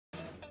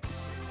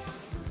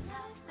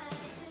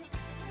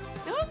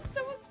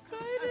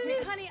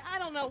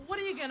hell no. What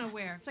are you gonna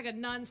wear? It's like a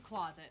nun's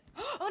closet.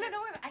 Oh, no,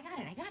 don't worry.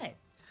 I got it.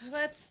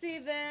 Let's see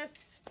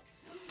this.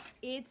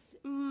 It's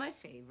my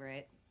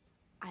favorite.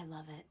 I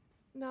love it.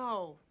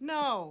 No.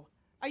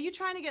 Are you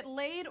trying to get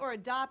laid or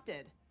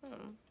adopted?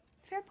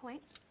 Fair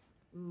point.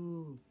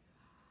 Ooh.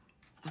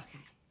 Okay.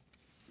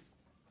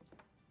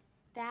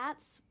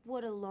 That's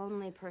what a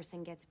lonely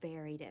person gets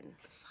buried in.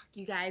 Fuck,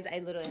 you guys, I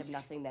literally have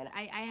nothing then.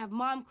 I have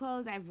mom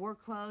clothes, I have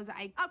work clothes,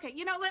 Okay,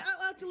 you know,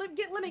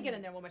 let me get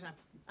in there one more time.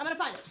 I'm gonna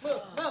find it.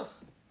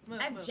 Move.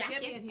 I have Get me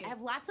in jackets, here. I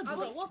have lots of Okay,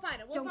 books. we'll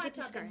find it. Don't find get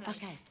something.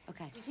 discouraged.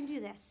 Okay. You can do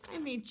this. I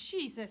mean,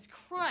 Jesus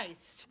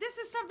Christ. This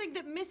is something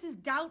that Mrs.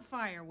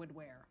 Doubtfire would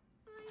wear.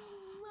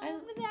 I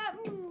love that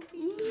movie.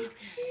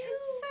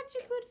 It's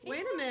such a good film.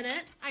 Wait a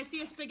minute. I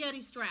see a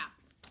spaghetti strap.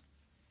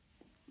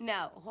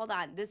 No, hold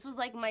on. This was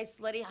like my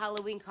slutty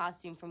Halloween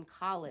costume from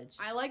college.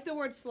 I like the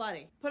word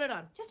slutty. Put it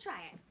on. Just try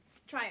it.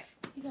 Try it.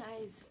 You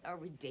guys are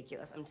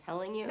ridiculous, I'm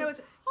telling you. No,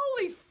 it's...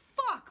 Holy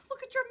fuck!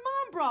 Look at your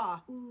mom bra.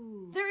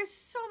 Ooh. There is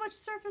so much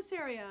surface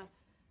area.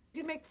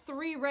 You can make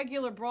 3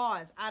 regular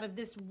bras out of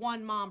this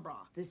one mom bra.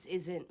 This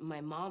isn't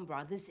my mom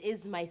bra. This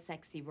is my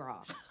sexy bra.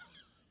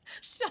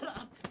 Shut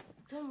up.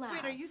 Don't laugh.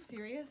 Wait, are you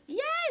serious?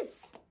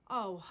 Yes!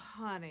 Oh,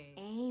 honey.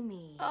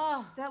 Amy.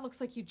 Oh, That looks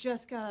like you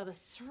just got out of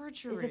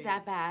surgery. is it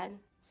that bad?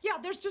 Yeah,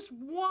 there's just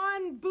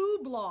one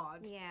boob log.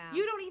 Yeah.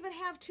 You don't even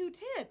have 2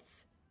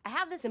 tits. I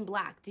have this in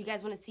black. Do you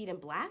guys want to see it in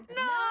black?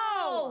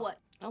 No!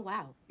 Oh,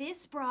 wow.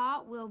 This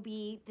bra will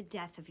be the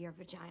death of your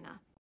vagina.